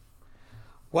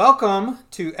Welcome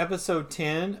to episode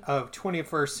 10 of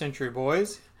 21st Century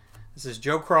Boys. This is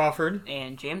Joe Crawford.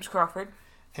 And James Crawford.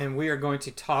 And we are going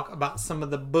to talk about some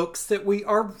of the books that we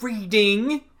are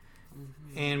reading.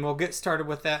 And we'll get started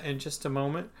with that in just a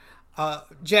moment.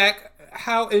 Jack,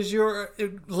 how has your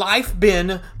life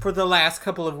been for the last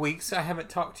couple of weeks? I haven't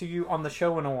talked to you on the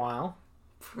show in a while.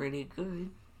 Pretty good.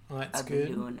 Well, that's I've good.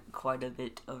 been doing quite a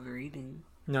bit of reading.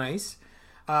 Nice.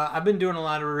 I've been doing a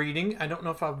lot of reading. I don't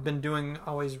know if I've been doing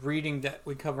always reading that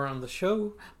we cover on the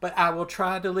show, but I will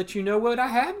try to let you know what I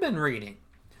have been reading.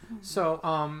 So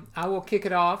I will kick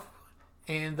it off.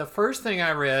 And the first thing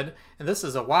I read, and this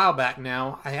is a while back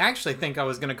now, I actually think I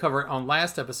was going to cover it on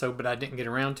last episode, but I didn't get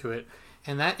around to it.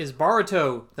 And that is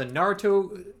Boruto, the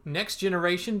Naruto Next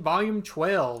Generation, Volume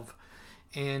 12.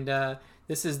 And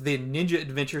this is the ninja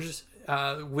adventures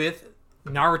with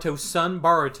Naruto's son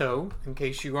Boruto. In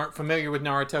case you aren't familiar with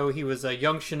Naruto, he was a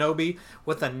young shinobi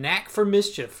with a knack for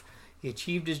mischief. He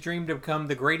achieved his dream to become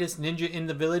the greatest ninja in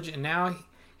the village, and now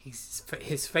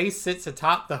his face sits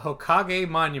atop the Hokage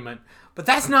monument. But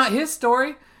that's not his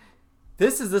story.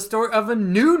 This is the story of a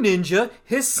new ninja,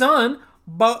 his son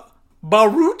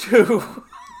Boruto.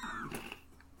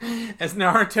 As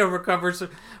Naruto recovers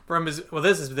from his... Well,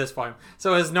 this is this volume.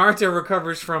 So as Naruto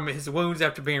recovers from his wounds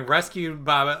after being rescued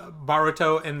by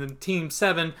Boruto and the Team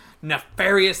 7,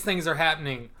 nefarious things are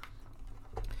happening.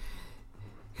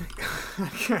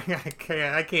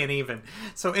 I can't even.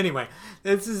 So anyway,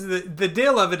 this is the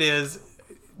deal of it is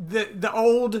the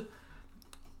old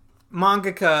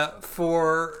mangaka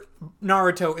for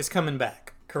Naruto is coming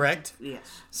back, correct?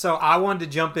 Yes. So I wanted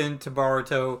to jump into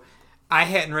Boruto. I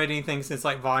hadn't read anything since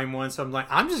like volume 1, so I'm like,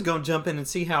 I'm just going to jump in and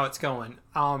see how it's going.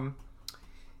 I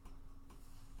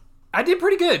did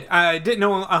pretty good. I didn't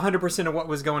know 100% of what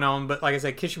was going on, but like I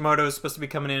said, Kishimoto is supposed to be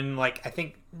coming in, like, I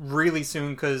think really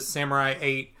soon because Samurai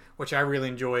 8, which I really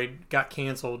enjoyed, got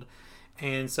canceled.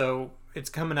 And so it's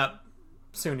coming up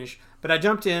soonish. But I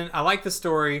jumped in. I liked the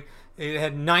story. It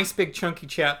had nice big chunky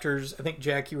chapters. I think,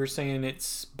 Jack, you were saying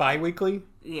it's bi-weekly?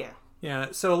 Yeah. Yeah,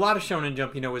 so a lot of Shonen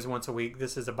Jump, is once a week.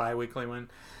 This is a bi-weekly one.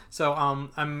 So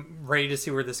I'm ready to see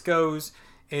where this goes.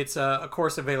 It's, of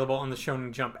course, available on the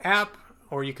Shonen Jump app,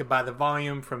 or you could buy the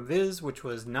volume from Viz, which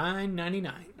was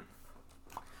 $9.99.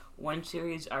 One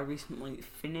series I recently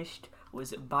finished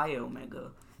was Biomega.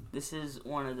 This is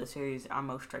one of the series I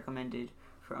most recommended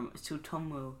from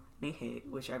Tsutomu Nihei,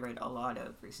 which I read a lot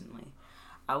of recently.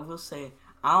 I will say,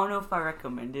 I don't know if I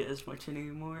recommend it as much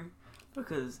anymore,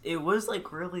 because it was,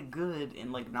 like, really good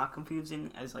and, like, not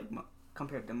confusing as, like,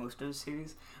 compared to most of the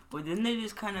series. But then they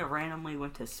just kind of randomly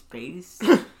went to space,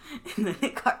 and then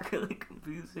it got really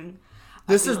confusing.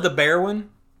 This is the bear one?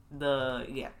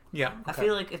 Yeah. Yeah. Okay. I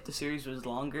feel like if the series was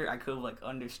longer, I could have, like,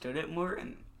 understood it more,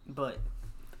 but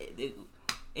it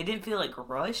didn't feel, like,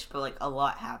 rushed, but, like, a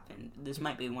lot happened. This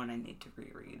might be one I need to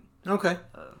reread. Okay.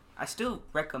 I still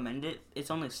recommend it. It's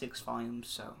only 6 volumes,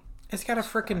 so... It's got a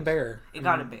freaking bear. It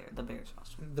got a bear. The bear's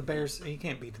awesome. The bear's... You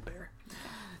can't beat the bear.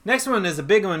 Next one is a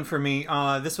big one for me.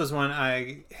 This was one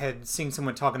I had seen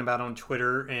someone talking about on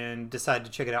Twitter and decided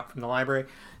to check it out from the library.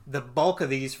 The bulk of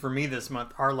these for me this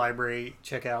month are library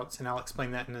checkouts, and I'll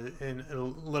explain that in a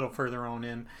little further on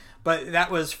in. But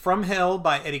that was From Hell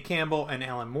by Eddie Campbell and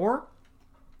Alan Moore.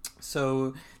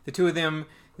 So the two of them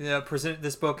presented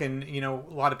this book, and a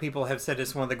lot of people have said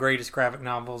it's one of the greatest graphic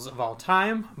novels of all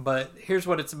time. But here's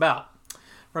what it's about.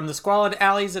 From the squalid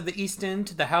alleys of the East End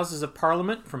to the Houses of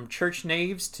Parliament, from church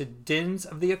naves to dens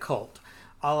of the occult,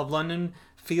 all of London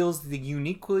feels the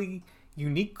unique,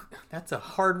 that's a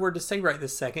hard word to say right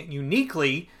this second,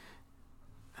 uniquely,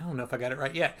 I don't know if I got it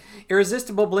right yet,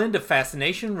 irresistible blend of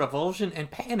fascination, revulsion, and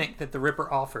panic that the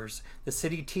Ripper offers. The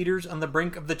city teeters on the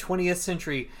brink of the 20th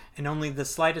century, and only the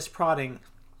slightest prodding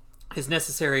is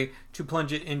necessary to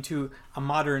plunge it into a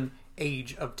modern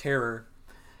age of terror.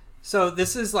 So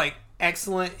this is like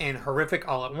excellent and horrific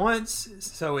all at once.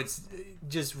 So it's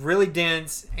just really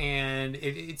dense, and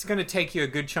it's going to take you a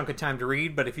good chunk of time to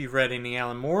read. But if you've read any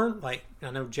Alan Moore, like I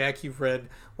know, Jack, you've read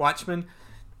Watchmen,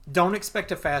 don't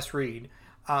expect a fast read.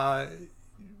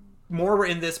 Moore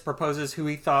in this proposes who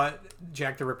he thought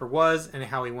Jack the Ripper was and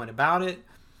how he went about it.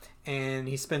 And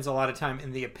he spends a lot of time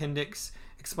in the appendix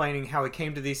explaining how he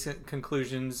came to these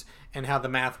conclusions and how the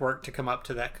math worked to come up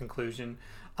to that conclusion.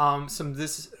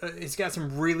 It's got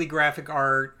some really graphic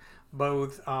art,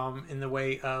 both in the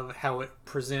way of how it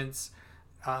presents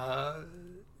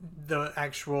the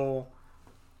actual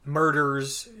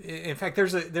murders. In fact,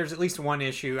 there's at least one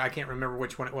issue. I can't remember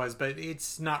which one it was, but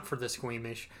it's not for the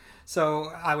squeamish.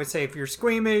 So I would say if you're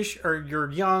squeamish or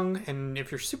you're young, and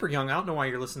if you're super young, I don't know why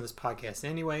you're listening to this podcast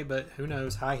anyway, but who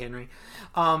knows? Hi, Henry.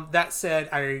 That said,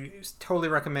 I totally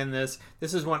recommend this.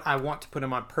 This is one I want to put on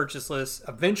my purchase list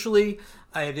eventually.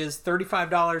 It is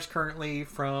 $35 currently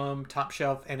from Top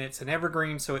Shelf, and it's an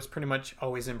evergreen, so it's pretty much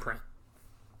always in print.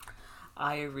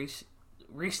 I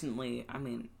recently, I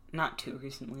mean, not too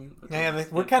recently. Yeah,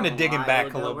 we're kind of digging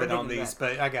back a little bit on these,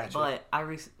 but I got you. But I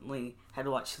recently had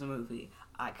watched the movie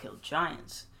I Killed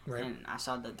Giants, right. And I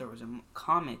saw that there was a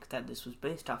comic that this was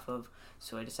based off of,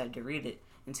 so I decided to read it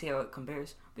and see how it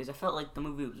compares, because I felt like the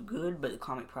movie was good, but the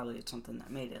comic probably had something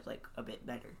that made it like a bit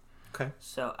better. Okay.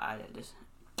 So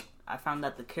I found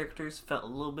that the characters felt a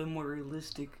little bit more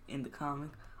realistic in the comic.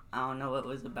 I don't know what it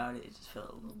was about it. It just felt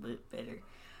a little bit better.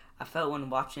 I felt when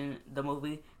watching the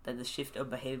movie that the shift of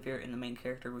behavior in the main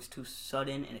character was too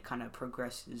sudden, and it kind of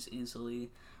progresses easily.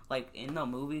 Like, in the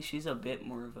movie, she's a bit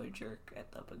more of a jerk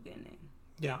at the beginning.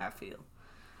 Yeah.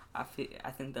 I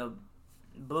think the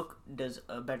book does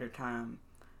a better time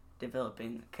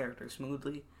developing characters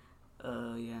smoothly.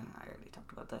 Yeah, I already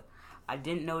talked about that. I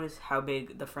didn't notice how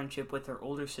big the friendship with her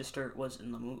older sister was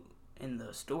in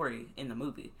the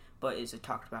movie, but is it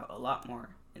talked about a lot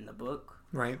more in the book.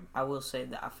 Right. I will say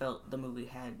that I felt the movie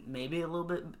had maybe a little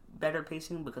bit better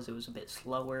pacing because it was a bit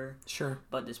slower. Sure.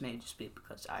 But this may just be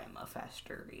because I am a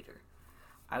faster reader.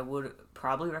 I would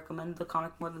probably recommend the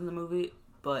comic more than the movie,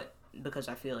 but because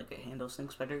I feel like it handles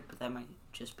things better, but that might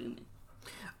just be me.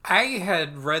 I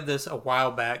had read this a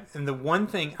while back, and the one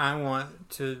thing I want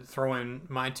to throw in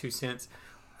my 2 cents,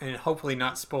 and hopefully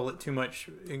not spoil it too much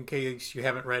in case you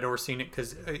haven't read or seen it,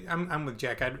 because I'm with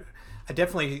Jack. I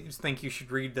definitely think you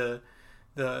should read the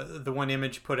one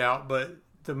Image put out, but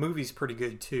the movie's pretty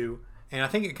good too, and I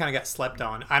think it kind of got slept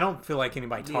on. I don't feel like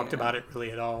anybody talked about it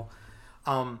really at all.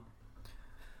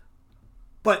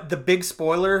 But the big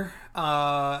spoiler,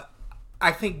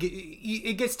 I think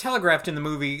it gets telegraphed in the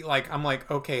movie. Like, I'm like,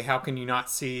 okay, how can you not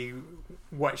see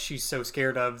what she's so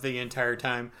scared of the entire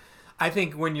time? I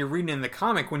think when you're reading in the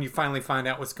comic, when you finally find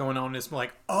out what's going on, it's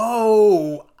like,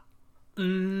 oh,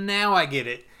 now I get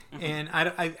it. Mm-hmm. And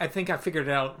I think I figured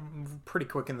it out pretty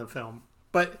quick in the film.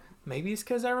 But maybe it's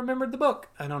because I remembered the book.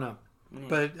 I don't know. Mm-hmm.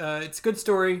 But it's a good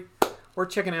story.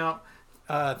 Worth checking out.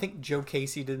 I think Joe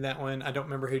Casey did that one. I don't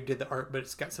remember who did the art, but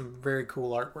it's got some very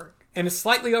cool artwork. And it's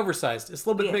slightly oversized. It's a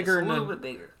little bit bigger. It's a little bit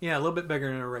bigger. Yeah, a little bit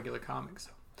bigger than a regular comic. So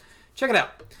check it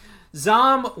out.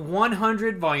 Zom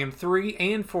 100 Volume 3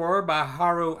 and 4 by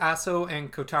Haru Aso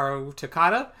and Kotaro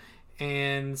Takada.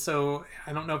 And so,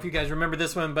 I don't know if you guys remember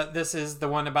this one, but this is the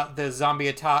one about the zombie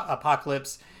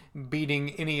apocalypse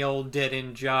beating any old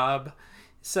dead-end job.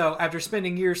 So, after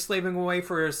spending years slaving away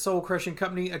for a soul-crushing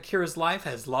company, Akira's life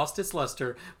has lost its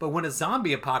luster. But when a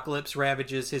zombie apocalypse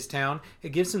ravages his town,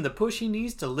 it gives him the push he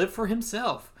needs to live for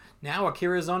himself. Now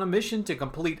Akira is on a mission to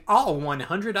complete all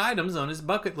 100 items on his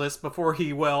bucket list before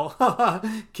he, well,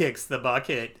 kicks the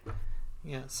bucket.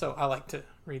 Yeah, so I like to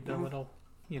read the little,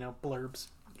 blurbs.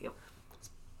 Yep.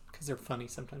 Because they're funny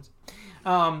sometimes.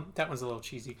 That one's a little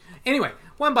cheesy. Anyway,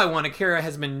 one by one, Akira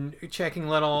has been checking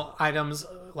little items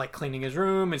like cleaning his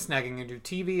room and snagging a new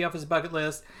TV off his bucket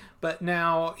list. But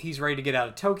now he's ready to get out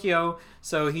of Tokyo,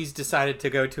 so he's decided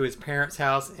to go to his parents'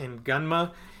 house in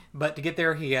Gunma. But to get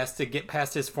there, he has to get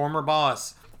past his former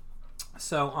boss.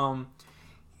 So,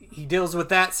 he deals with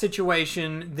that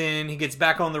situation. Then he gets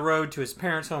back on the road to his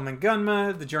parents' home in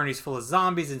Gunma. The journey's full of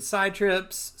zombies and side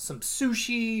trips, some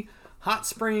sushi, hot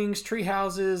springs, tree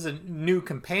houses, a new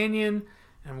companion.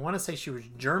 And I want to say she was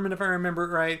German, if I remember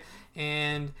it right.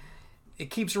 And it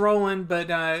keeps rolling, but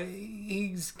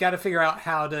he's got to figure out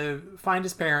how to find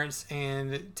his parents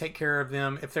and take care of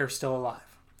them if they're still alive.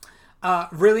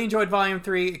 Really enjoyed Volume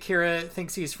 3. Akira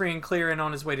thinks he's free and clear and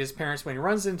on his way to his parents when he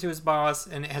runs into his boss,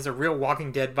 and it has a real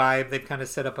Walking Dead vibe. They've kind of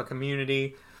set up a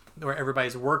community where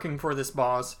everybody's working for this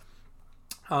boss.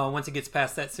 Once he gets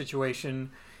past that situation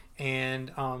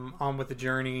and on with the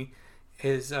journey,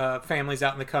 his family's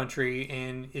out in the country,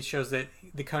 and it shows that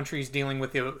the country's dealing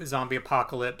with the zombie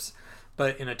apocalypse,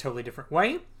 but in a totally different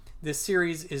way. This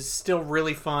series is still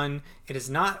really fun. It is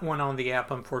not one on the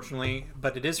app, unfortunately,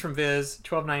 but it is from Viz,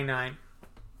 $12.99.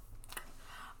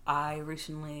 I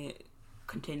recently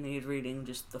continued reading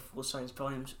just the full-size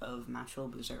volumes of Mashal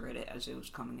because I read it as it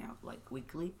was coming out like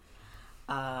weekly.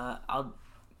 I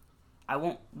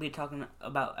won't be talking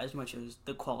about as much as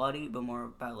the quality, but more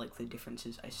about like the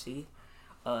differences I see.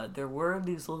 There were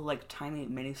these little like tiny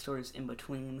mini stories in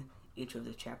between each of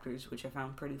the chapters, which I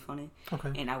found pretty funny.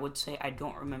 Okay. And I would say I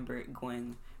don't remember it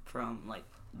going from like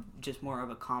just more of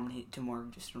a comedy to more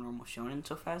of just a normal shonen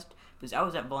so fast. Because I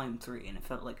was at volume 3 and it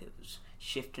felt like it was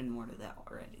shifting more to that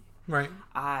already. Right.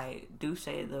 I do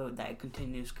say, though, that it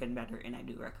continues getting better, and I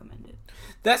do recommend it.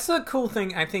 That's the cool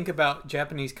thing I think about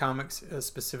Japanese comics,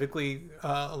 specifically.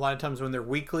 A lot of times when they're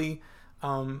weekly,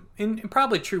 and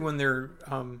probably true when they're,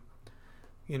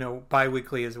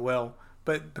 bi-weekly as well.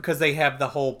 But because they have the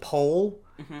whole poll,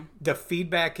 the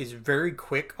feedback is very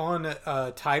quick on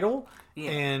a title,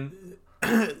 and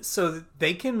so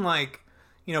they can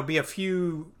be a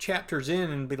few chapters in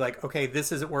and be like, okay,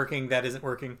 this isn't working, that isn't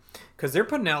working, because they're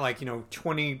putting out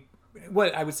 20,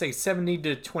 what I would say 70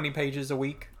 to 20 pages a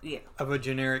week of a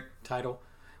generic title,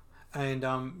 and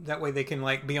that way they can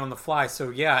be on the fly. So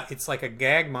yeah, it's like a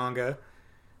gag manga,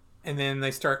 and then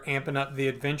they start amping up the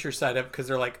adventure side of it because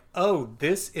they're like, oh,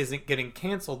 this isn't getting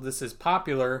canceled, this is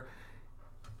popular,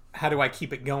 how do I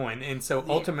keep it going? And so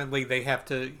ultimately they have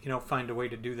to find a way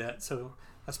to do that. So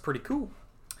that's pretty cool.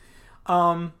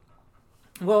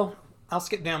 Well, I'll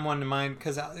skip down one to mine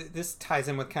because this ties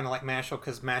in with kind of like Mashle,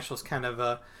 because Mashle's kind of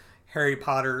a Harry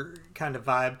Potter kind of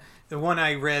vibe. The one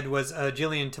I read was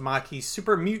Jillian Tamaki's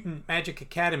Super Mutant Magic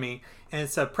Academy, and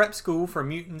it's a prep school for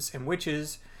mutants and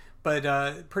witches,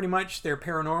 but pretty much their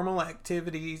paranormal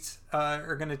activities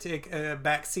are going to take a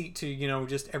backseat to,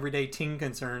 just everyday teen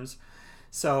concerns.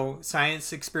 So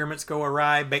science experiments go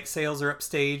awry, bake sales are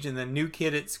upstaged, and the new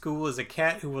kid at school is a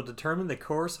cat who will determine the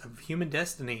course of human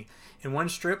destiny. In one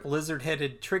strip,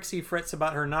 lizard-headed Trixie frets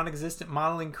about her non-existent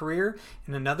modeling career.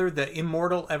 In another, the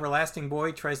immortal everlasting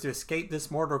boy tries to escape this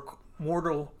mortal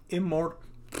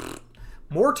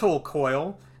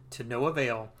coil to no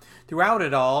avail. Throughout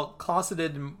it all,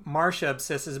 closeted Marcia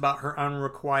obsesses about her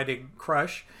unrequited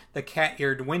crush, the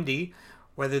cat-eared Wendy.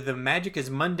 Whether the magic is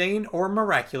mundane or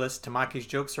miraculous, Tamaki's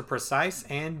jokes are precise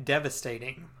and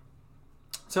devastating.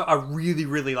 So I really,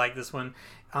 really like this one.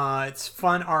 It's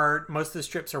fun art. Most of the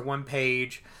strips are one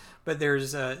page, but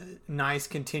there's a nice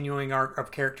continuing arc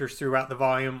of characters throughout the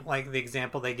volume. Like the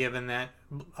example they give in that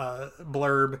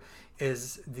blurb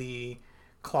is the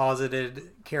closeted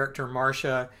character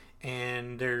Marcia,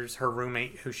 and there's her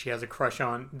roommate who she has a crush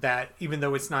on. That even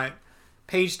though it's not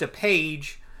page to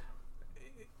page,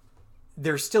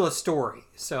 there's still a story.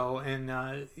 So,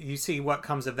 and you see what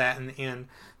comes of that in the end.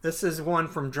 This is one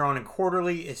from Drawn and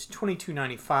Quarterly. It's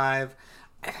 $22.95.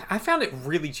 I found it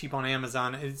really cheap on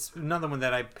Amazon. It's another one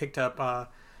that I picked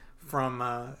up from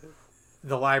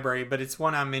the library, but it's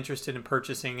one I'm interested in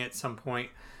purchasing at some point.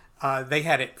 They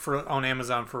had it on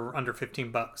Amazon for under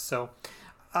 $15. So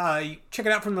check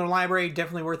it out from the library.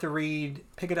 Definitely worth a read.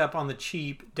 Pick it up on the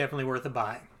cheap. Definitely worth a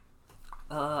buy.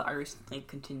 I recently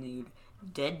continued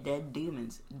Dead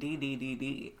Demons,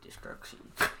 DDDD Destruction.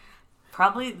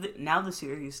 Probably now the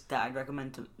series that I'd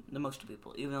recommend to the most to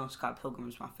people. Even though Scott Pilgrim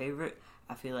is my favorite,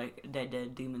 I feel like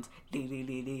Dead Demons,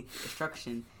 DDDD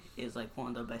Destruction is one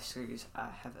of the best series I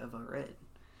have ever read.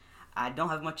 I don't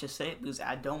have much to say because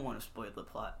I don't want to spoil the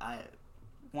plot. I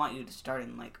want you to start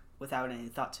in without any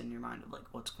thoughts in your mind of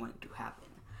what's going to happen.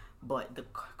 But the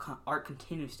art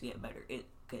continues to get better. It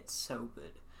gets so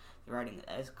good. The writing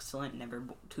is excellent, never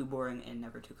too boring and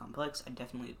never too complex. I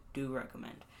definitely do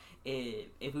recommend.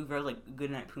 If we've read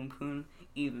Goodnight Poon Poon,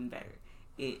 even better.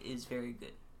 It is very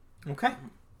good. Okay,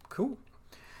 cool.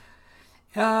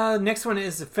 Next one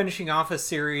is finishing off a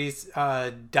series,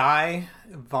 Die,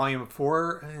 Volume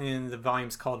 4, and the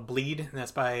volume's called Bleed, and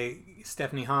that's by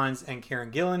Stephanie Hans and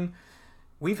Karen Gillan.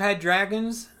 We've Had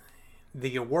Dragons,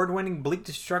 the award-winning Bleak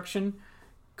Destruction,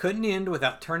 couldn't end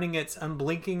without turning its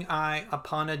unblinking eye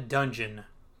upon a dungeon.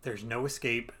 There's no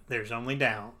escape, there's only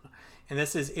down. And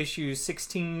this is issues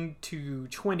 16 to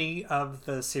 20 of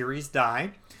the series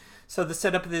Die. So the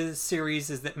setup of this series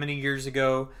is that many years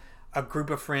ago, a group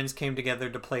of friends came together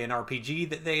to play an RPG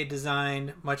that they had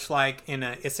designed. Much like in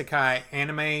an isekai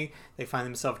anime, they find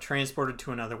themselves transported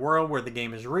to another world where the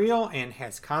game is real and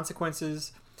has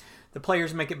consequences. The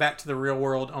players make it back to the real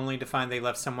world only to find they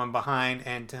left someone behind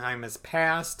and time has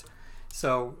passed.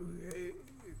 So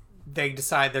they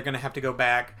decide they're going to have to go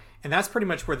back. And that's pretty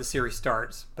much where the series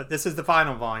starts. But this is the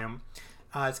final volume.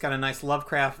 It's got a nice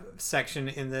Lovecraft section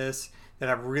in this that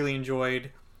I've really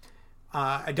enjoyed.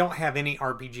 I don't have any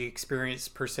RPG experience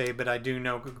per se, but I do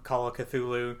know Call of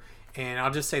Cthulhu. And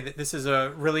I'll just say that this is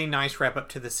a really nice wrap up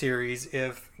to the series.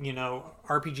 If,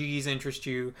 RPGs interest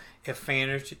you, if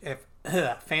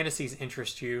fantasies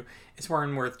interest you, it's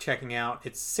one worth checking out.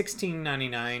 It's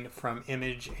 $16.99 from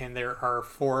Image, and there are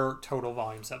 4 total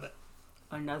volumes of it.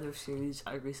 Another series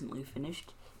I recently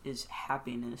finished is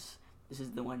Happiness. This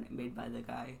is the one made by the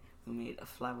guy who made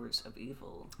Flowers of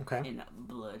Evil. Okay. And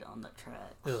Blood on the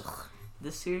Tracks. Ugh.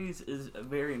 This series is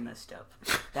very messed up.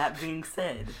 That being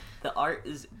said, the art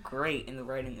is great and the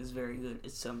writing is very good.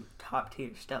 It's some top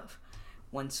tier stuff.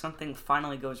 When something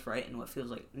finally goes right in what feels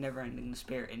like never-ending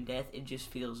despair and death, it just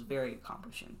feels very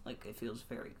accomplishing. Like, it feels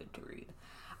very good to read.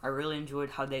 I really enjoyed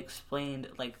how they explained,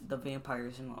 like, the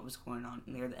vampires and what was going on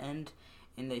near the end,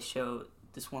 and they show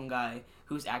this one guy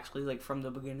who's actually, like, from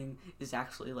the beginning is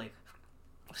actually, like,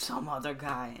 some other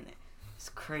guy, and it's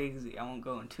crazy. I won't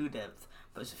go into depth,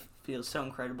 but it feels so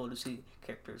incredible to see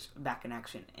characters back in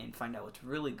action and find out what's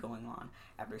really going on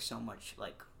after so much,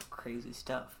 like, crazy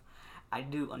stuff. I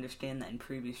do understand that in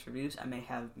previous reviews, I may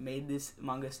have made this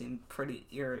manga seem pretty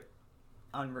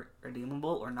unredeemable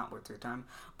or not worth your time.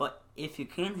 But if you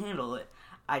can handle it,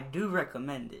 I do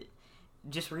recommend it.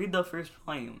 Just read the first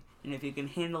volume, and if you can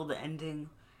handle the ending,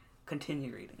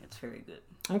 continue reading. It's very good.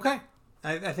 Okay.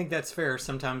 I think that's fair.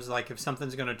 Sometimes, like, if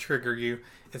something's going to trigger you,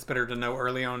 it's better to know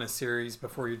early on in a series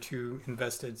before you're too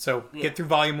invested. So, get through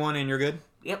volume 1 and you're good?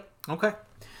 Yep. Okay.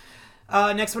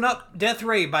 Next one up, Death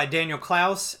Ray by Daniel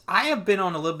Klaus. I have been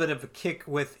on a little bit of a kick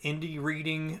with indie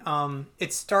reading.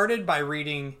 It started by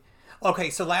reading... Okay,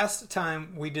 so last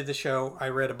time we did the show, I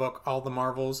read a book, All the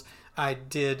Marvels. I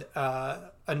did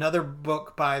another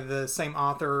book by the same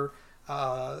author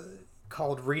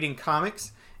called Reading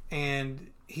Comics. And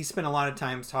he spent a lot of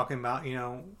time talking about, you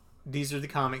know, these are the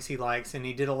comics he likes. And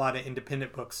he did a lot of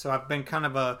independent books. So I've been kind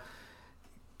of a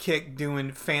kick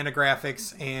doing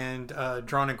Fantagraphics and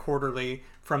Drawn and Quarterly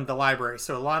from the library.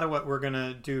 So a lot of what we're going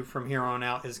to do from here on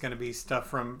out is going to be stuff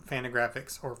from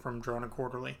Fantagraphics or from Drawn and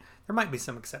Quarterly. There might be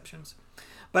some exceptions.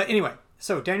 But anyway,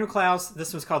 so Daniel Klaus,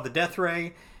 this was called The Death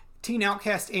Ray. Teen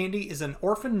outcast Andy is an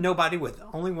orphan nobody with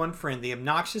only one friend, the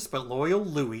obnoxious but loyal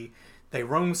Louie. They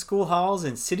roam school halls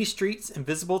and city streets,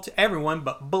 invisible to everyone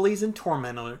but bullies and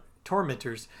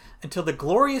tormentors, until the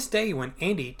glorious day when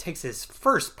Andy takes his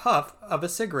first puff of a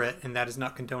cigarette, and that is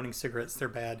not condoning cigarettes, they're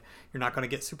bad. You're not going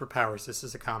to get superpowers, this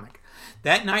is a comic.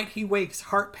 That night he wakes,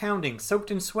 heart pounding, soaked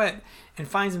in sweat, and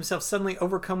finds himself suddenly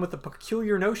overcome with a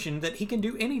peculiar notion that he can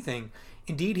do anything.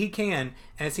 Indeed he can,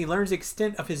 and as he learns the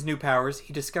extent of his new powers,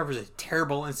 he discovers a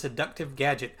terrible and seductive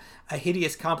gadget, a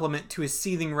hideous complement to his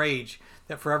seething rage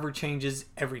that forever changes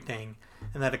everything.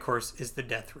 And that, of course, is the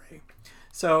Death Ray.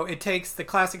 So it takes the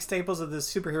classic staples of the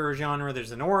superhero genre.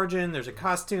 There's an origin, there's a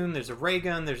costume, there's a ray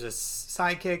gun, there's a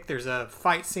sidekick, there's a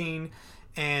fight scene,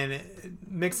 and it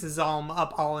mixes them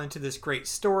up all into this great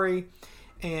story.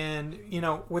 And, you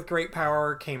know, with great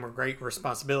power came great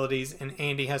responsibilities, and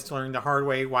Andy has to learn the hard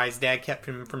way why his dad kept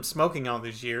him from smoking all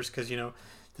these years, because, you know,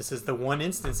 this is the one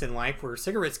instance in life where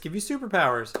cigarettes give you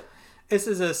superpowers. This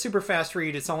is a super fast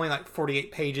read. It's only like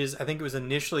 48 pages. I think it was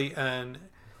initially an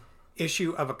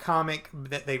issue of a comic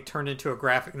that they've turned into a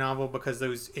graphic novel because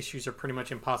those issues are pretty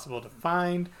much impossible to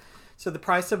find. So the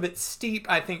price of it's steep,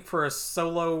 I think, for a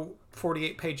solo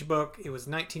 48-page book. It was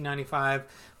 $19.95,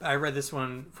 but I read this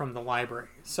one from the library.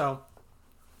 So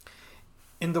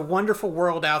in the wonderful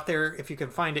world out there, if you can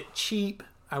find it cheap,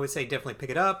 I would say definitely pick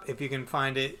it up. If you can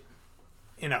find it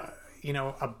in a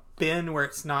bin where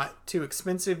it's not too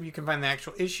expensive, you can find the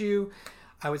actual issue,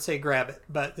 I would say grab it.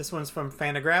 But this one's from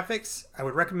Fantagraphics. I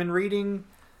would recommend reading,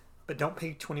 but don't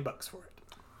pay $20 for it.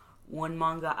 One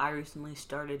manga I recently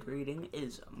started reading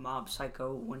is Mob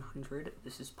Psycho 100.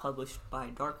 This is published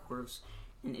by Dark Horse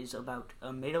and is about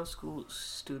a middle school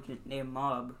student named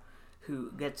Mob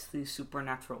who gets these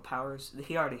supernatural powers.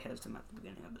 He already has them at the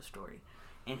beginning of the story.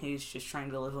 And he's just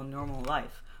trying to live a normal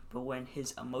life. But when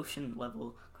his emotion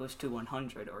level goes to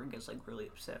 100 or gets like really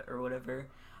upset or whatever,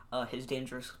 his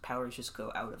dangerous powers just go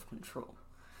out of control.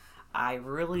 I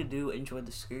really do enjoy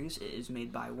the series. It is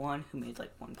made by one who made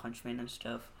like One Punch Man and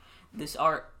stuff. The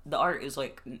art is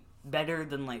like better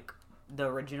than like the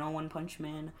original One Punch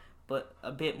Man, but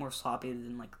a bit more sloppy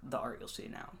than like the art you'll see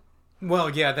now. Well,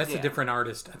 yeah, that's a different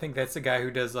artist. I think that's the guy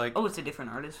who does like... Oh, it's a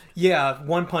different artist? Yeah,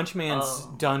 One Punch Man's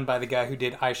done by the guy who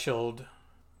did Eye Shield.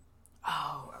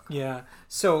 Oh, okay. Yeah.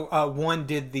 So one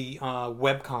did the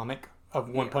webcomic of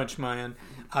One Punch Man.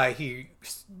 He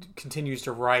continues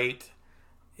to write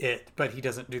it, but he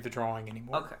doesn't do the drawing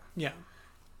anymore. Okay. Yeah.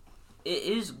 It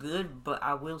is good, but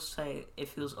I will say it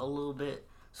feels a little bit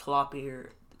sloppier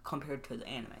compared to the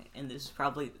anime. And this is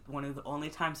probably one of the only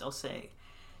times I'll say,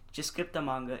 just skip the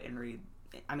manga and read.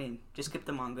 I mean, just skip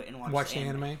the manga and watch the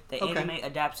anime. The anime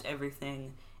adapts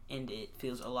everything, and it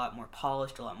feels a lot more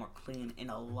polished, a lot more clean, and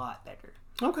a lot better.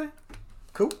 Okay.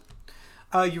 Cool.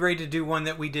 You ready to do one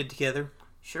that we did together?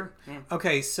 Sure, yeah.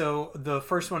 Okay, so the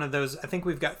first one of those, I think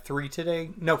we've got 3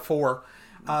 today. No, 4.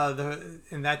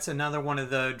 And that's another one of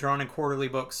the Drawn and Quarterly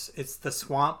books. It's The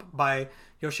Swamp by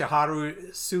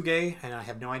Yoshiharu Suge, and I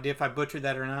have no idea if I butchered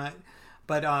that or not.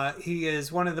 But he is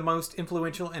one of the most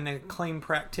influential and acclaimed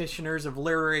practitioners of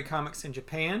literary comics in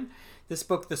Japan. This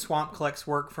book, The Swamp, collects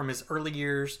work from his early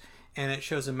years, and it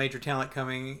shows a major talent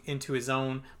coming into his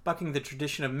own, bucking the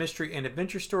tradition of mystery and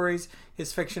adventure stories.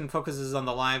 His fiction focuses on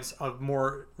the lives of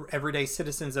more everyday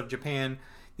citizens of Japan.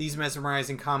 These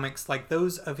mesmerizing comics, like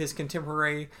those of his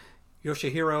contemporary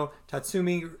Yoshihiro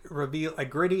Tatsumi, reveal a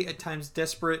gritty, at times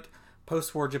desperate,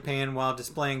 post-war Japan while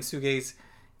displaying Suge's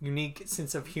unique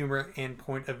sense of humor and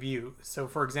point of view. So,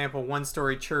 for example, one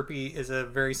story, Chirpy, is a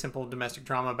very simple domestic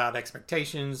drama about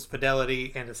expectations,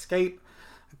 fidelity, and escape.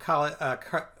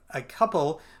 A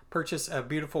couple purchase a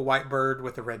beautiful white bird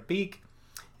with a red beak.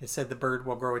 It's said the bird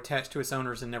will grow attached to its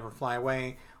owners and never fly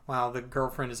away, while the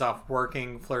girlfriend is off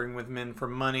working, flirting with men for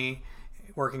money.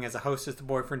 Working as a hostess, the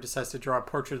boyfriend decides to draw a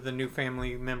portrait of the new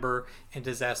family member, and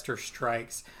disaster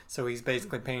strikes. So he's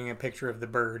basically painting a picture of the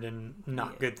bird, and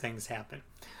not good things happen.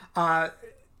 A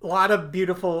lot of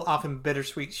beautiful, often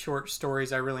bittersweet short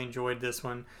stories. I really enjoyed this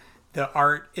one. The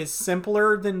art is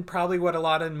simpler than probably what a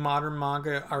lot of modern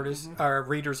manga artists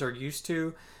readers are used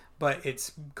to, but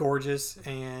it's gorgeous,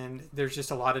 and there's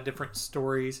just a lot of different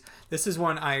stories. This is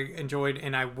one I enjoyed,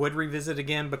 and I would revisit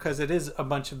again because it is a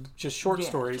bunch of just short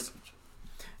stories.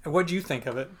 And what do you think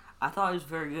of it? I thought it was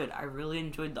very good. I really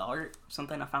enjoyed the art.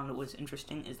 Something I found that was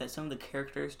interesting is that some of the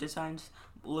characters' designs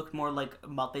looked more like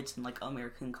Muppets and like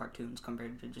American cartoons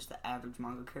compared to just the average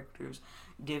manga characters,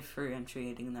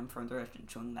 differentiating them from the rest and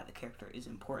showing that the character is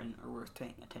important or worth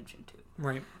paying attention to.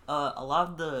 Right. A lot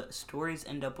of the stories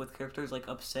end up with characters like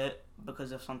upset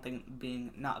because of something being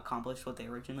not accomplished what they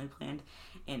originally planned,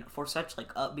 and for such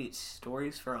like upbeat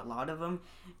stories, for a lot of them,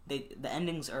 the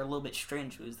endings are a little bit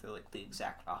strange because they're like the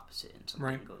exact opposite and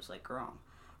something goes like wrong.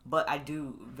 But I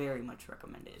do very much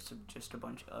recommend it. It's just a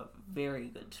bunch of very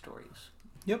good stories.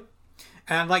 Yep.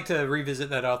 And I'd like to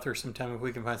revisit that author sometime if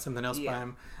we can find something else by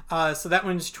him. So that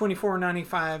one's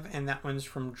 $24.95, and that one's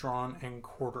from Drawn and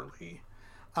Quarterly.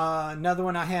 Another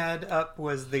one I had up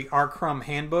was the R. Crumb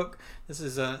Handbook. This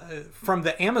is from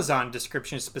the Amazon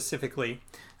description specifically.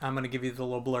 I'm going to give you the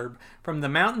little blurb. From the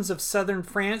mountains of southern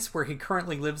France, where he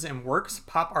currently lives and works,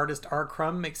 pop artist R.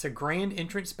 Crumb makes a grand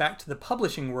entrance back to the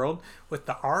publishing world with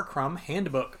the R. Crumb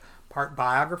Handbook. Part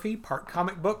biography, part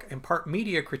comic book, and part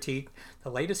media critique, the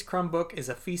latest Crumb book is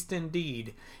a feast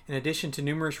indeed. In addition to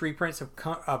numerous reprints of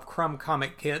Crumb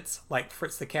comic hits like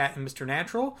Fritz the Cat and Mr.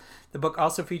 Natural, the book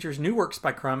also features new works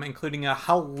by Crumb, including a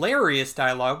hilarious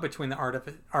dialogue between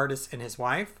the artist and his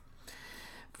wife.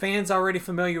 Fans already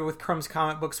familiar with Crumb's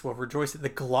comic books will rejoice at the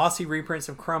glossy reprints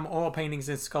of Crumb oil paintings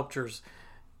and sculptures,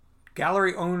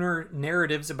 gallery owner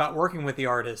narratives about working with the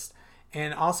artist,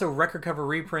 and also record cover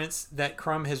reprints that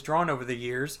Crumb has drawn over the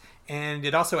years. And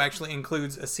it also actually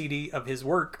includes a CD of his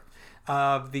work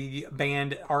of the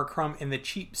band R. Crumb and the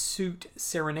Cheap Suit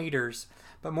Serenaders.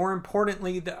 But more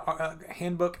importantly, the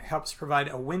handbook helps provide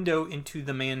a window into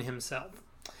the man himself.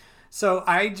 So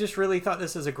I just really thought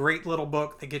this is a great little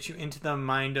book that gets you into the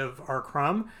mind of R.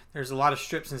 Crumb. There's a lot of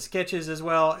strips and sketches as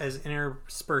well as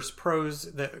interspersed prose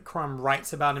that Crumb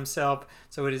writes about himself.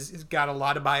 So it's got a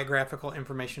lot of biographical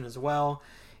information as well.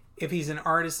 If he's an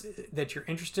artist that you're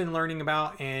interested in learning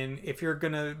about, and if you're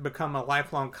going to become a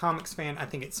lifelong comics fan, I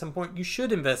think at some point you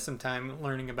should invest some time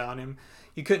learning about him.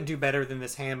 You couldn't do better than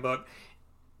this handbook.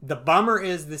 The bummer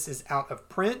is this is out of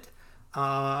print.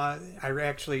 I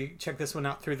actually checked this one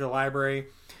out through the library.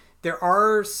 There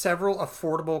are several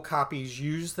affordable copies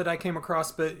used that I came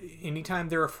across, but anytime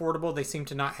they're affordable, they seem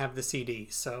to not have the CD.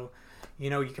 So, you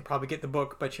could probably get the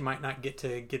book, but you might not get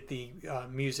to get the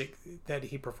music that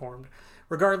he performed.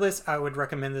 Regardless, I would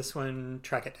recommend this one.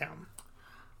 Track it down.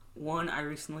 One I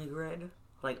recently read,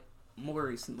 more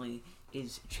recently,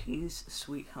 is Cheese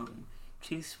Sweet Home.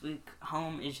 Cheese Sweet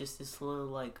Home is just this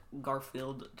little,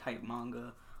 Garfield type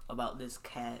manga about this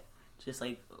cat just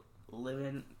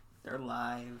living their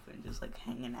life and just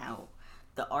hanging out.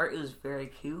 The art is very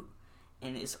cute,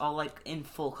 and it's all in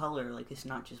full color. It's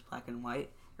not just black and white.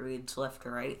 It reads left to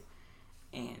right,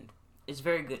 and it's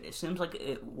very good. It seems like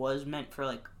it was meant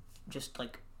for just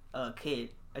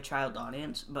a child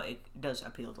audience, but it does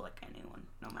appeal to anyone,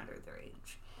 no matter their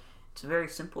age. It's a very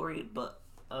simple read, but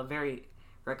a very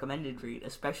recommended read,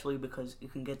 especially because you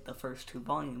can get the first 2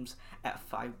 volumes at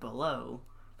Five Below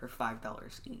for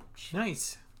 $5 each.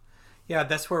 Nice. Yeah,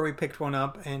 that's where we picked one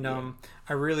up, and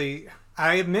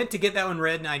I meant to get that one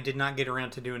read, and I did not get around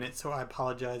to doing it, so I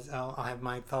apologize. I'll have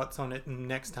my thoughts on it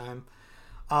next time.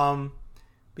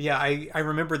 But yeah, I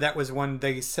remember that was one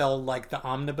they sell the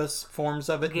omnibus forms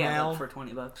of it now. Yeah, for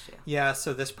 $20. Yeah. Yeah,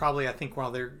 so this probably, I think, while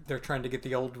they're trying to get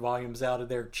the old volumes out of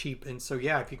there cheap, and so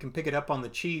yeah, if you can pick it up on the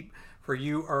cheap for for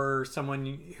you or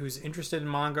someone who's interested in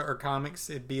manga or comics,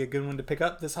 it'd be a good one to pick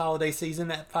up this holiday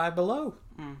season at Five Below.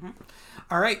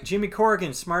 All right, Jimmy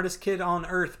Corrigan, Smartest Kid on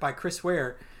Earth by Chris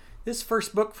Ware. This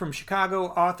first book from Chicago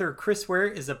author Chris Ware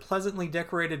is a pleasantly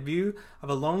decorated view of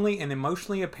a lonely and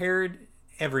emotionally impaired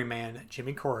everyman,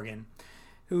 Jimmy Corrigan,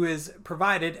 who is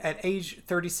provided at age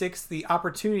 36 the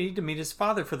opportunity to meet his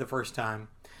father for the first time.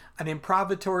 An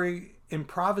improvisatory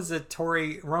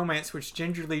romance which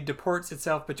gingerly deports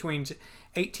itself between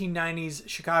 1890s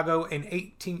Chicago and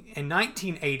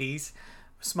 1980s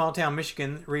small town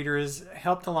Michigan. Reader is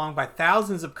helped along by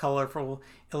thousands of colorful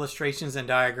illustrations and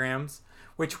diagrams,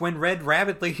 which when read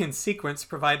rapidly in sequence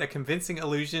provide a convincing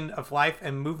illusion of life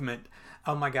and movement.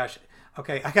 Oh my gosh.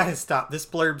 Okay, I gotta stop. This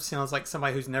blurb sounds like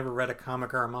somebody who's never read a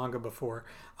comic or a manga before.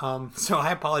 So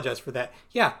I apologize for that.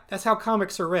 Yeah, that's how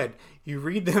comics are read. You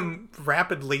read them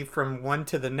rapidly from one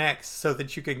to the next so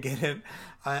that you can get an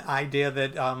idea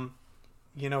that,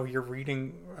 you're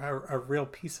reading a real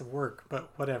piece of work,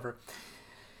 but whatever.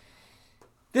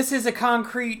 This is a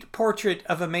concrete portrait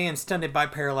of a man stunted by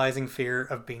paralyzing fear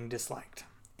of being disliked.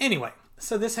 Anyway.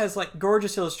 So this has like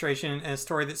gorgeous illustration and a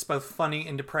story that's both funny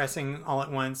and depressing all at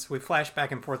once. We flash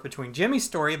back and forth between Jimmy's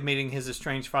story of meeting his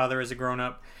estranged father as a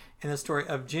grown-up and the story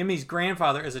of Jimmy's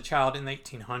grandfather as a child in the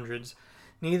 1800s.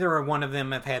 Neither or one of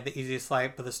them have had the easiest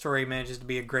life, but the story manages to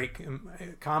be a great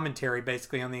commentary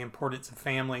basically on the importance of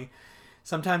family.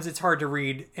 Sometimes it's hard to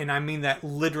read, and I mean that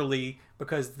literally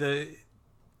because the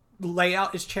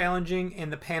layout is challenging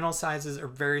and the panel sizes are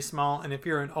very small. And if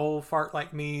you're an old fart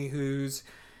like me who's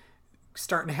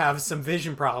starting to have some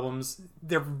vision problems,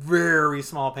 they're very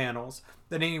small panels.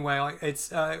 But anyway, it's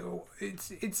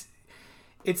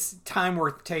time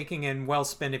worth taking and well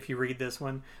spent if you read this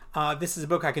one. This is a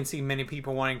book I can see many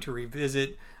people wanting to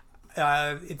revisit.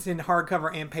 It's in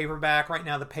hardcover and paperback. Right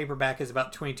now the paperback is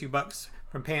about $22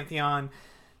 from Pantheon.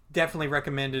 Definitely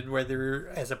recommended whether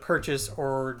as a purchase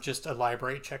or just a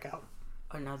library checkout.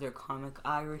 Another comic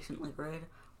I recently read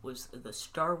was the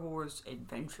Star Wars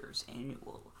Adventures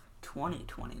Annual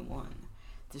 2021.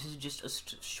 This is just a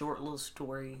short little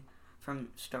story from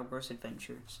Star Wars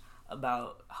Adventures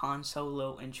about Han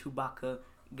Solo and Chewbacca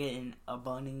getting a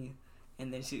bunny,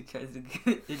 and then she tries to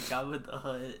get the Jabba the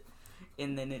Hutt,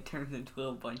 and then it turns into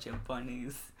a bunch of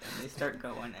bunnies, and they start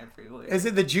going everywhere. Is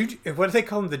it what do they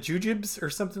call them? The Jujubes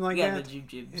or something like that? Yeah, the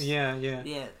Jujubes. Yeah.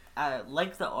 Yeah, I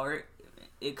like the art.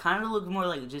 It kind of looked more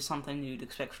like just something you'd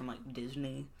expect from like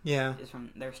Disney. Yeah. Just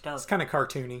from their stuff. It's kind of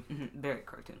cartoony. Mm-hmm, very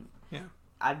cartoony. Yeah.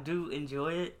 I do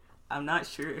enjoy it. I'm not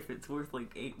sure if it's worth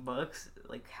like $8.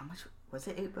 Like how much was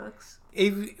it? $8?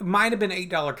 It might have been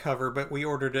 $8 cover, but we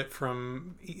ordered it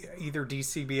from either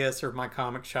DCBS or my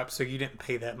comic shop, so you didn't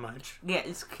pay that much. Yeah,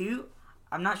 it's cute.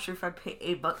 I'm not sure if I'd pay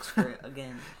 $8 for it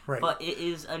again. Right. But it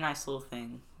is a nice little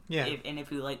thing. Yeah. And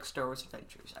if you like Star Wars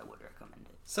Adventures, I would recommend it.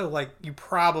 So, like, you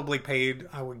probably paid,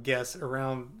 I would guess,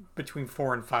 around between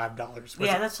 $4 and $5.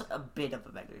 Yeah, that's a bit of a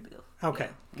better deal. Okay,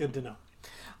 good to know.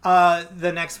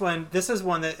 The next one, this is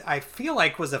one that I feel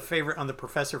like was a favorite on the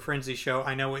Professor Frenzy show.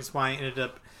 I know it's why I ended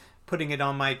up putting it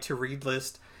on my to-read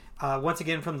list. Once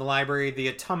again from the library, The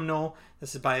Autumnal.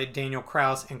 This is by Daniel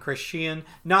Kraus and Chris Sheehan.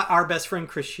 Not our best friend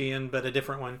Chris Sheehan, but a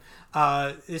different one.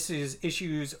 This is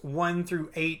issues 1 through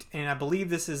 8, and I believe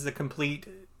this is the complete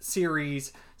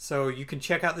series. So you can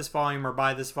check out this volume or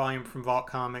buy this volume from Vault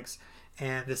Comics,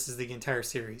 and this is the entire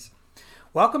series.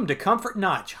 Welcome to Comfort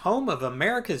Notch, home of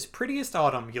America's prettiest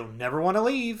autumn. You'll never want to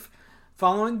leave.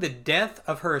 Following the death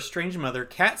of her estranged mother,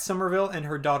 Kat Somerville and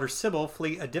her daughter Sybil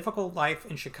flee a difficult life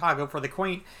in Chicago for the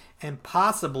quaint and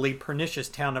possibly pernicious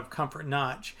town of Comfort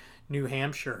Notch, New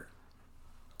Hampshire.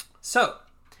 So,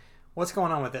 what's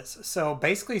going on with this? So,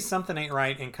 basically something ain't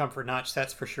right in Comfort Notch,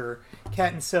 that's for sure.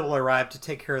 Kat and Sybil arrive to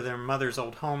take care of their mother's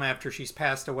old home after she's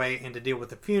passed away and to deal with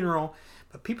the funeral.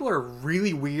 But people are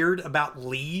really weird about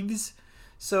leaves.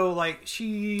 So, like,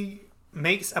 she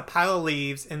makes a pile of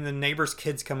leaves and the neighbor's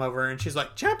kids come over and she's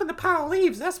like, jump in the pile of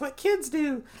leaves, that's what kids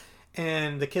do.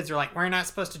 And the kids are like, we're not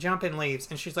supposed to jump in leaves.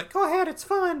 And she's like, go ahead, it's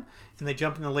fun. And they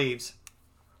jump in the leaves.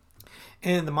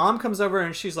 And the mom comes over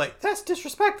and she's like, that's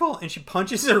disrespectful. And she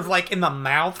punches her like in the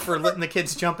mouth for letting the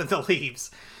kids jump in the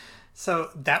leaves. So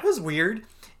that was weird.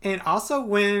 And also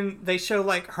when they show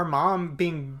like her mom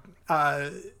being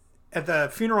at the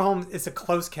funeral home, it's a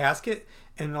closed casket.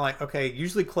 And they're like, okay,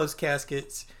 usually closed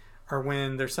caskets are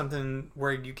when there's something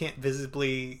where you can't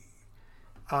visibly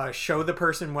show the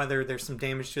person whether there's some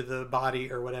damage to the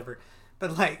body or whatever.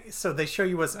 But like, so they show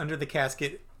you what's under the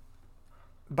casket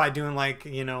by doing like,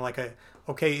 you know, like a,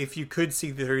 okay, if you could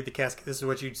see through the casket, this is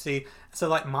what you'd see. So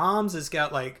like mom's has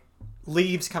got like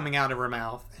leaves coming out of her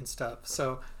mouth and stuff.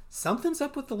 So something's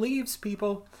up with the leaves,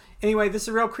 people. Anyway, this is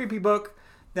a real creepy book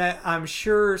that I'm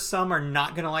sure some are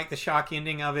not going to like the shock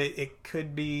ending of it. It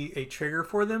could be a trigger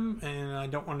for them, and I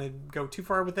don't want to go too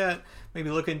far with that.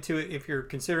 Maybe look into it if you're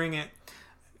considering it.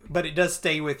 But it does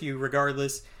stay with you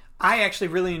regardless. I actually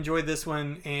really enjoyed this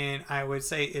one, and I would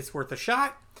say it's worth a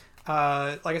shot.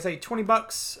 Like I say,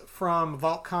 $20 from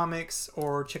Vault Comics,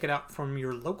 or check it out from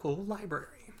your local library.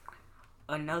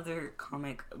 Another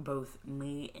comic both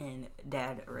me and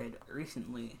Dad read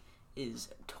recently is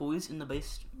Toys in the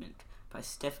Basement by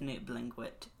Stephanie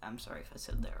Blanquet. I'm sorry if I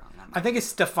said that wrong. I think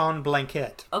it's Stéphane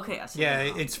Blanquet. Okay, I said yeah, that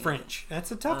wrong. It's French.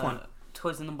 That's a tough one.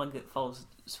 Toys in the Blanket follows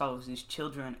these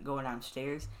children going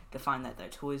downstairs to find that their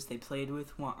toys they played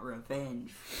with want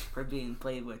revenge for being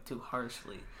played with too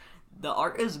harshly. The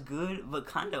art is good, but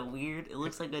kind of weird. It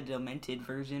looks like a demented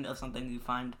version of something you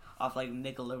find off like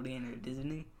Nickelodeon or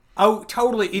Disney. Oh,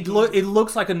 totally. It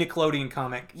looks like a Nickelodeon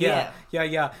comic. Yeah.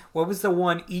 What was the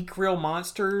one? Eek Real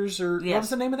Monsters? What was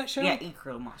the name of that show? Yeah, Eek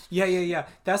Real Monsters. Yeah.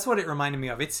 That's what it reminded me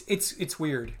of. It's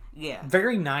weird. Yeah.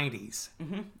 Very 90s.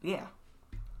 Mm-hmm. Yeah.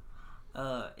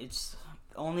 It's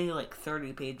only like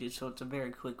 30 pages, so it's a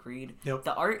very quick read. Yep.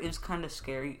 The art is kind of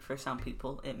scary for some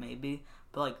people. It may be.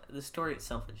 But like the story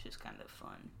itself is just kind of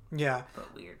fun. Yeah.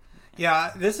 But weird.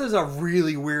 Yeah, this is a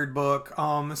really weird book.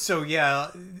 So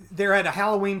yeah, they're at a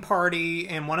Halloween party,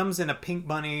 and one of them's in a pink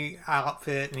bunny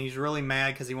outfit, and he's really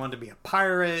mad because he wanted to be a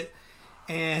pirate,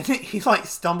 and he like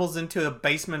stumbles into a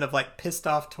basement of like pissed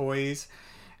off toys,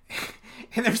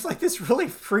 and there's like this really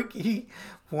freaky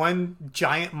one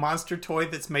giant monster toy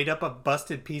that's made up of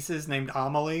busted pieces named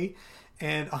Amelie,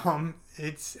 and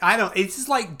it's just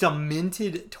like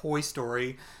demented Toy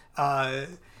Story.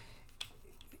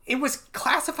 It was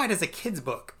classified as a kid's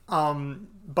book,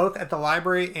 both at the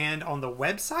library and on the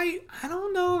website. I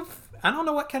don't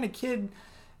know what kind of kid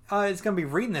is going to be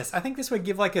reading this. I think this would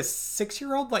give like a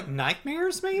 6-year-old like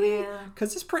nightmares, maybe. Yeah.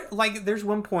 Because it's pretty like there's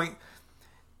one point.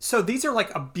 So these are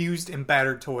like abused and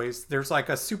battered toys. There's like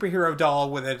a superhero doll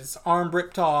with its arm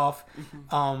ripped off.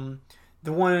 Mm-hmm.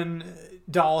 The one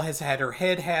doll has had her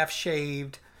head half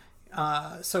shaved.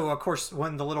 So of course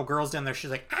when the little girl's down there,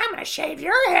 she's like, "I'm gonna shave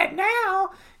your head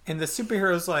now." And the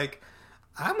superhero's like,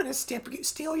 "I'm going to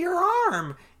steal your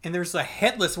arm." And there's a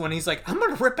headless one. He's like, "I'm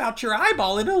going to rip out your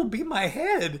eyeball and it'll be my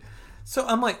head." So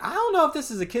I'm like, I don't know if this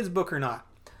is a kid's book or not.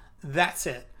 That's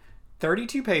it.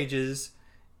 32 pages.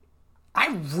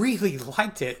 I really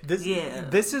liked it.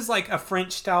 This is like a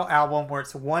French style album where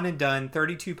it's one and done,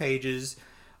 32 pages,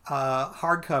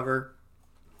 hardcover.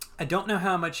 I don't know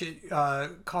how much it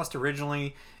cost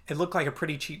originally. It looked like a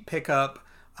pretty cheap pickup.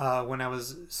 When I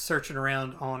was searching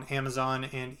around on Amazon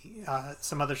and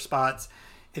some other spots.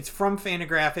 It's from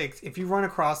Fantagraphics. If you run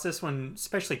across this one,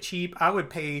 especially cheap, I would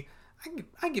pay.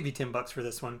 I'd give you $10 for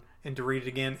this one and to read it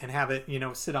again and have it,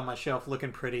 sit on my shelf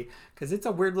looking pretty, because it's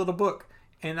a weird little book,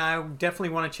 and I definitely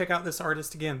want to check out this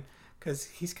artist again because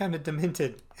he's kind of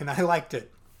demented and I liked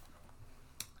it.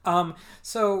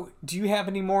 So do you have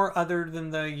any more other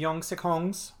than the Yong Sik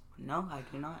Hongs? No, I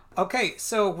do not. Okay,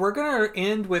 so we're going to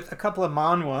end with a couple of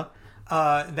manhwa.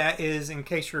 That is, in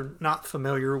case you're not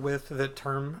familiar with the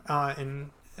term, and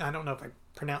I don't know if I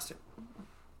pronounced it,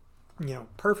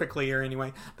 perfectly or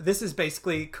anyway, but this is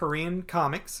basically Korean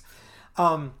comics.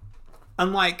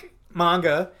 Unlike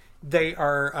manga, they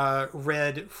are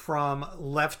read from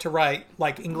left to right,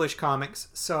 like English comics.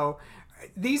 So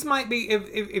these might be,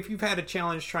 if you've had a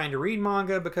challenge trying to read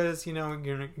manga because,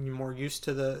 you're more used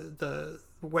to the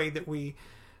way that we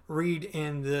read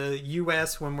in the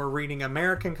U.S. when we're reading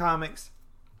American comics,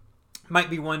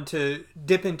 might be one to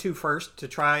dip into first to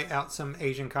try out some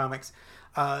Asian comics.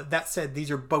 That said, these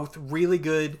are both really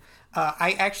good.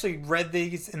 I actually read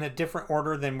these in a different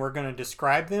order than we're going to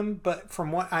describe them, but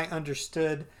from what I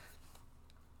understood,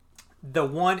 the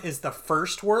one is the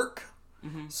first work.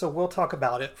 Mm-hmm. So we'll talk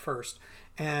about it first.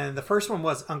 And the first one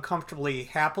was Uncomfortably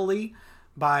Happily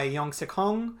by Yong Sik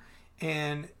Hong,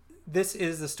 and this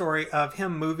is the story of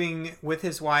him moving with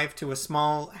his wife to a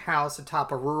small house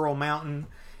atop a rural mountain,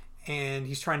 and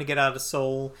he's trying to get out of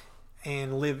Seoul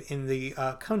and live in the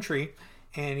country.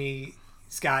 And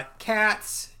he's got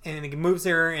cats, and he moves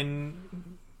there,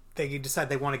 and they decide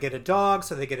they want to get a dog,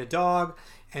 so they get a dog,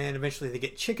 and eventually they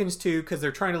get chickens too, because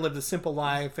they're trying to live the simple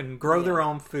life and grow their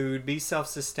own food, be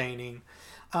self-sustaining.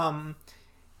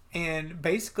 And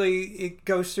basically it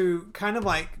goes through kind of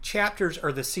like chapters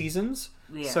are the seasons.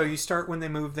 Yeah. So you start when they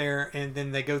move there, and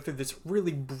then they go through this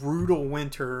really brutal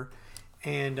winter,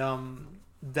 and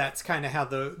that's kind of how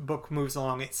the book moves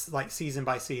along. It's like season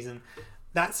by season.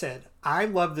 That said, I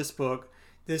love this book.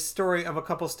 this story of a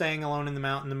couple staying alone in the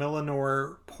mountain in the middle of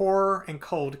nowhere, poor and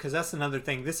cold, because that's another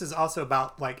thing. This is also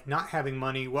about like not having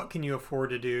money. What can you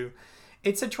afford to do?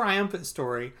 It's a triumphant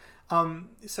story.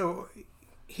 So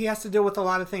he has to deal with a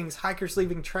lot of things. Hikers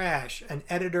leaving trash, an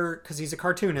editor, because he's a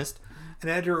cartoonist, an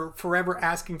editor forever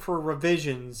asking for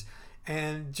revisions.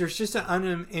 And there's just an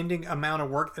unending amount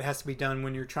of work that has to be done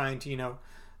when you're trying to,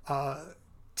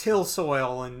 till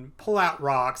soil and pull out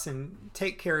rocks and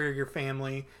take care of your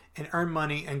family and earn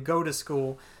money and go to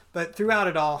school. But throughout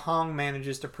it all, Hong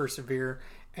manages to persevere.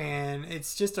 And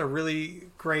it's just a really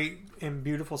great and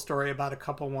beautiful story about a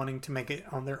couple wanting to make it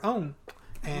on their own.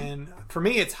 And for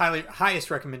me, it's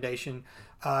highest recommendation.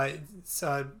 It's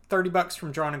 $30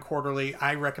 from Drawn and Quarterly.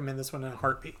 I recommend this one in a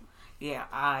heartbeat. Yeah,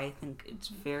 I think it's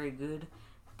very good.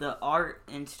 The art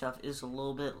and stuff is a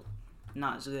little bit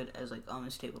not as good as like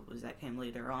Unstable, because that came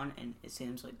later on, and it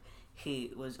seems like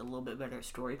he was a little bit better at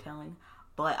storytelling.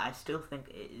 But I still think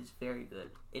it is very good.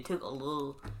 It took a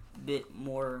little bit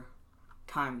more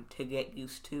time to get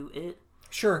used to it.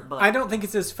 Sure. But I don't think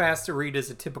it's as fast to read as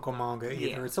a typical manga either.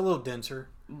 Yeah. It's a little denser.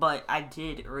 But I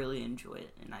did really enjoy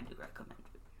it, and I do recommend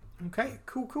it. Okay,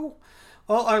 cool.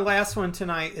 Well, our last one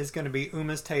tonight is going to be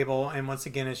Uma's Table, and once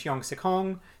again, it's Yong Sik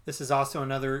Hong. This is also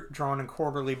another Drawn and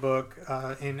Quarterly book,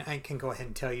 and I can go ahead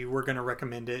and tell you we're going to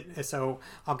recommend it, so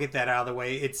I'll get that out of the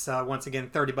way. It's, once again,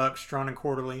 $30, Drawn and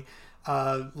Quarterly.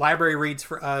 Library reads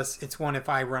for us. It's one if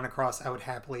I run across, I would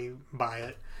happily buy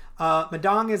it.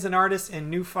 Madong is an artist and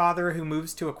new father who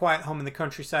moves to a quiet home in the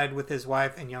countryside with his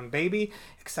wife and young baby,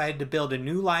 excited to build a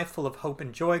new life full of hope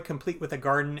and joy, complete with a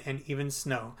garden and even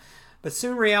snow. But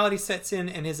soon reality sets in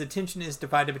and his attention is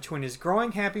divided between his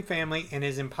growing happy family and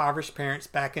his impoverished parents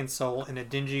back in Seoul in a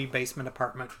dingy basement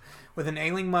apartment. With an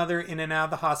ailing mother in and out of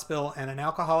the hospital and an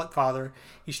alcoholic father,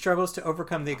 he struggles to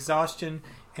overcome the exhaustion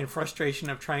and frustration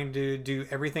of trying to do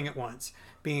everything at once,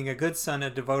 being a good son, a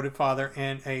devoted father,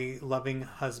 and a loving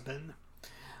husband.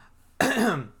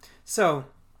 So,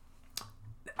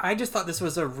 I just thought this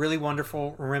was a really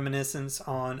wonderful reminiscence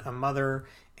on a mother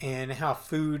and how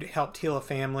food helped heal a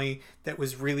family that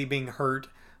was really being hurt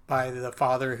by the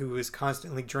father who was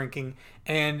constantly drinking.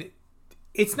 And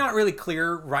it's not really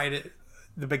clear right at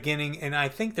the beginning, and I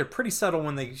think they're pretty subtle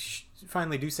when they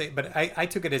finally do say it, but I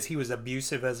took it as he was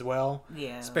abusive as well,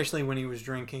 especially when he was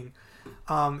drinking.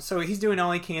 So he's doing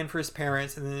all he can for his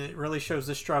parents, and then it really shows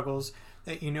the struggles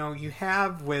that you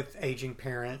have with aging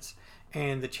parents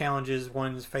and the challenges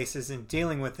one faces in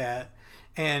dealing with that.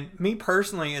 And me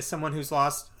personally, as someone who's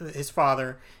lost his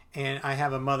father, and I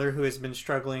have a mother who has been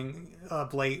struggling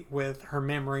of late with her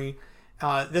memory,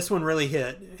 this one really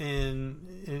hit, and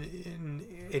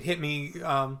it hit me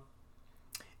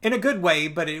in a good way,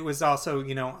 but it was also,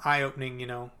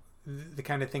 eye-opening, the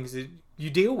kind of things that you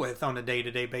deal with on a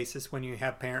day-to-day basis when you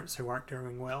have parents who aren't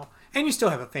doing well, and you still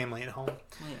have a family at home.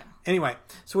 Yeah. Anyway,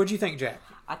 so what do you think, Jack?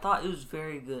 I thought it was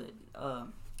very good.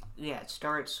 It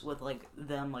starts with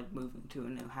them moving to a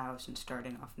new house and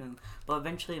starting off new, but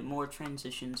eventually it more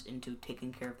transitions into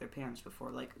taking care of their parents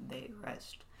before they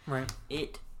rest. Right.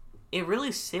 It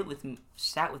really sat with me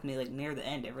near the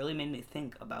end. It really made me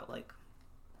think about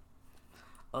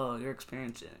your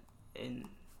experience in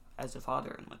as a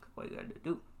father and what you had to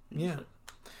do. Yeah.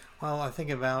 Well, I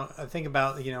think about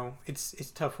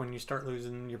it's tough when you start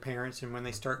losing your parents and when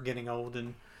they start getting old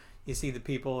and you see the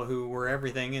people who were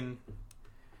everything and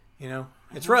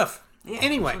it's rough. Yeah,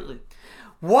 anyway, absolutely.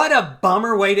 What a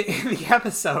bummer way to end the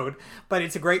episode, but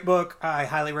it's a great book. I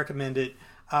highly recommend it.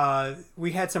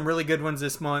 We had some really good ones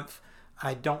this month.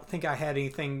 I don't think I had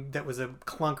anything that was a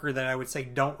clunker that I would say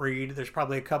don't read. There's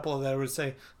probably a couple that I would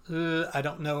say, I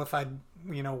don't know if I'd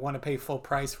want to pay full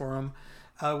price for them.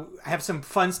 I have some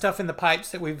fun stuff in the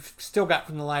pipes that we've still got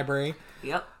from the library.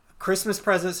 Yep. Christmas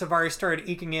presents have already started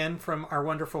eking in from our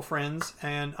wonderful friends.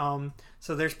 And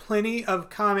so there's plenty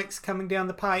of comics coming down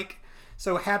the pike.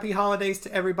 So happy holidays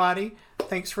to everybody.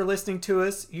 Thanks for listening to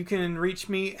us. You can reach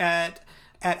me at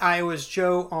Iowa's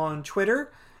Joe on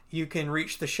Twitter. You can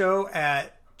reach the show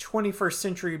at 21st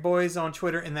Century Boys on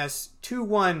Twitter, and that's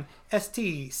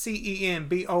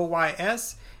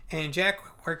 21STCENBOYS. And Jack,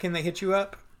 where can they hit you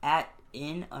up? At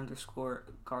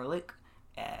 @in_garlic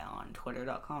on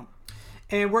twitter.com.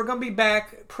 And we're going to be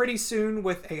back pretty soon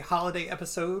with a holiday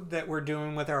episode that we're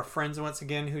doing with our friends once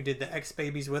again who did the X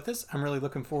Babies with us. I'm really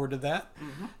looking forward to that.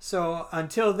 Mm-hmm. So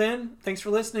until then, thanks for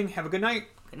listening. Have a good night.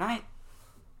 Good night.